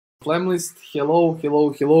lemlist. Hello.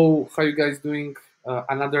 How you guys doing?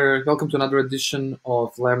 Welcome to another edition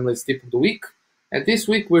of lemlist tip of the week. And this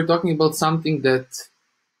week we're talking about something that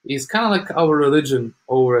is kind of like our religion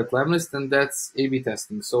over at lemlist, and that's A/B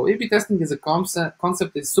testing. So A/B testing is a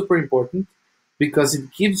concept that's super important because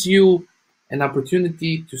it gives you an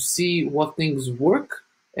opportunity to see what things work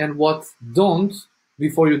and what don't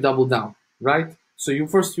before you double down, right? So you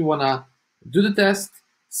wanna do the test,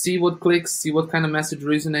 see what clicks, see what kind of message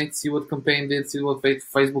resonates, see what campaign did, see what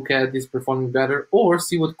Facebook ad is performing better, or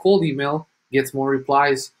see what cold email gets more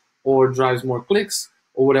replies or drives more clicks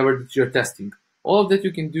or whatever that you're testing. All of that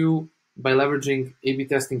you can do by leveraging A/B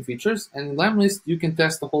testing features. And in lemlist, you can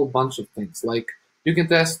test a whole bunch of things. Like you can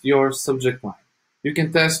test your subject line, you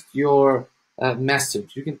can test your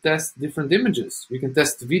message, you can test different images, you can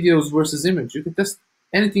test videos versus image, you can test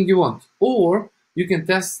anything you want, or you can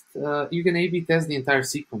A/B test the entire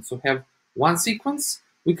sequence. So have one sequence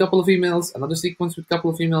with a couple of emails, another sequence with a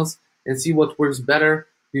couple of emails, and see what works better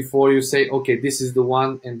before you say, okay, this is the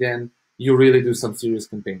one, and then you really do some serious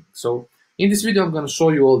campaigning. So in this video, I'm going to show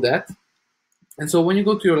you all that. And so when you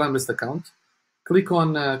go to your lemlist account, click on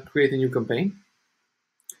create a new campaign.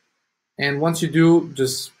 And once you do,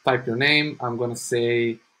 just type your name. I'm going to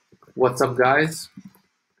say, what's up, guys?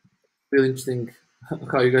 Really interesting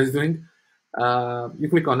how you guys doing. You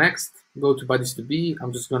click on next, go to bodies to be.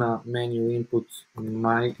 I'm just going to manually input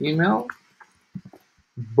my email.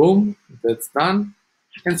 Boom, that's done.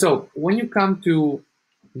 And so when you come to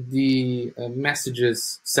the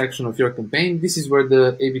messages section of your campaign, this is where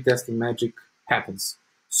the A/B testing magic happens.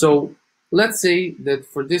 So let's say that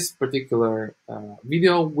for this particular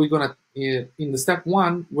video, we're gonna in the step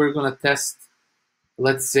one, we're gonna test,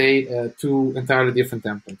 let's say, two entirely different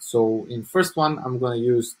templates. So in first one, I'm gonna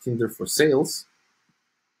use Tinder for sales.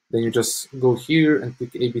 Then you just go here and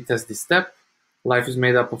click A/B test this step. Life is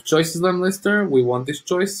made up of choices, lemlister. We want this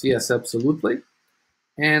choice. Yes, absolutely.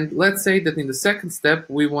 And let's say that in the second step,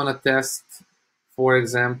 we want to test, for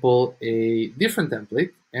example, a different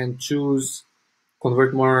template and choose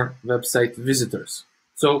convert more website visitors.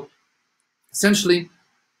 So essentially,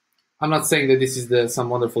 I'm not saying that this is some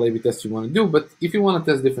wonderful A/B test you want to do, but if you want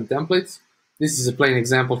to test different templates, this is a plain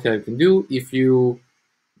example how you can do. If you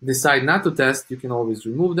decide not to test, you can always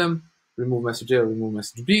remove them, remove message A or remove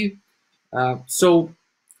message B. So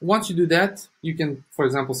once you do that, you can, for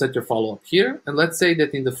example, set your follow-up here. And let's say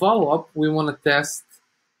that in the follow-up, we want to test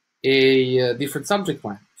a different subject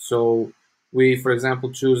line. So we, for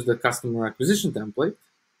example, choose the customer acquisition template.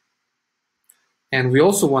 And we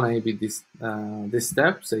also want to A/B this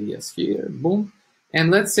step. Say yes here, boom. And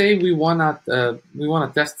let's say we want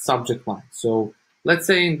to test subject line. So let's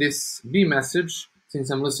say in this B message, since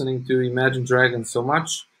I'm listening to Imagine Dragons so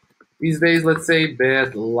much these days, let's say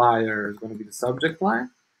bad liar is going to be the subject line.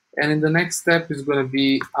 And in the next step is going to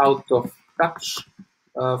be out of touch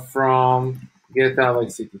from GTA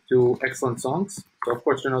Vice City. Two excellent songs. So of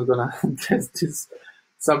course you're not going to test these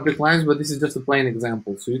subject lines, but this is just a plain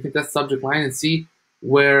example. So you can test subject line and see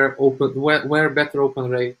where better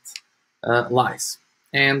open rate lies.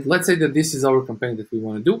 And let's say that this is our campaign that we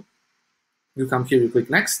want to do. You come here, you click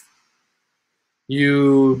next.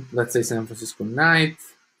 Let's say San Francisco night.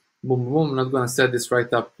 Boom, boom. I'm not going to set this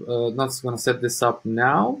not going to set this up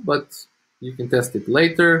now, but you can test it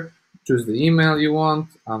later. Choose the email you want.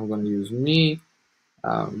 I'm going to use me.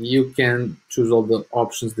 You can choose all the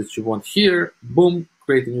options that you want here. Boom,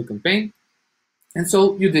 create a new campaign. And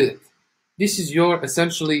so you did it. This is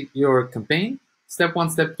essentially your campaign. Step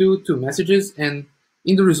one, step two messages. And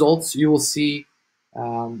in the results, you will see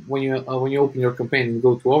when you open your campaign and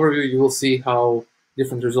go to overview, you will see how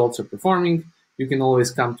different results are performing. You can always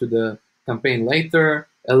come to the campaign later,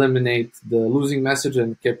 eliminate the losing message,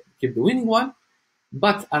 and keep the winning one.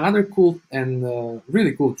 But another cool and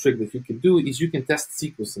really cool trick that you can do is you can test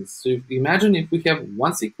sequences. So imagine if we have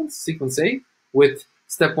one sequence A, with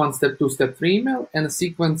step one, step two, step three email, and a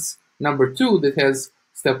sequence number two that has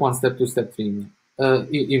step one, step two, step three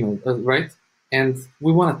email, right? And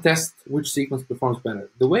we want to test which sequence performs better.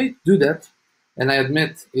 The way to do that, and I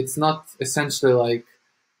admit it's not essentially like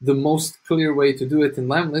the most clear way to do it in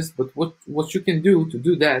lemlist, but what you can do to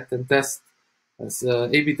do that and test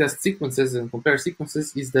A/B test sequences and compare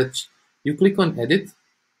sequences is that you click on edit,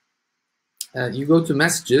 you go to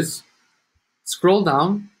messages, scroll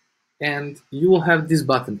down, and you will have this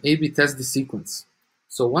button, A/B test the sequence.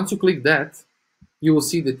 So once you click that, you will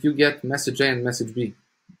see that you get message A and message B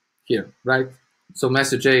here, right? So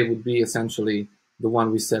message A would be essentially the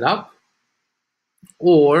one we set up,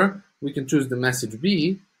 or we can choose the message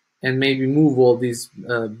B and maybe move all these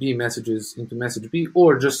B messages into message B,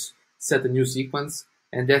 or just set a new sequence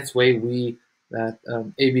and that's why we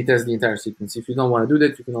A/B test the entire sequence. If you don't want to do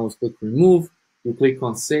that, you can always click remove. You click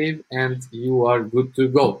on save, and you are good to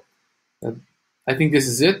go. I think this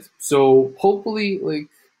is it. So hopefully, like,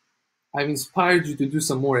 I've inspired you to do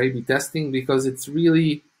some more A/B testing, because it's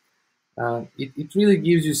really it really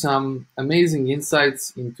gives you some amazing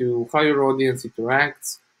insights into how your audience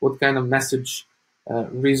interacts, what kind of message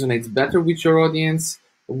resonates better with your audience,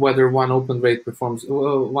 whether one open rate performs,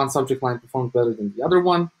 one subject line performs better than the other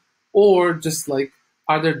one, or just like,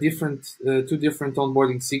 are there two different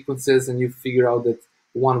onboarding sequences, and you figure out that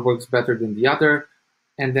one works better than the other,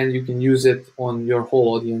 and then you can use it on your whole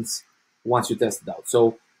audience once you test it out.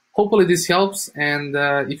 So hopefully this helps, and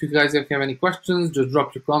if you guys have any questions, just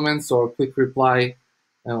drop your comments or click reply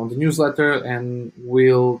on the newsletter, and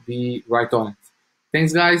we'll be right on it.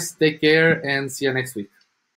 Thanks, guys. Take care, and see you next week.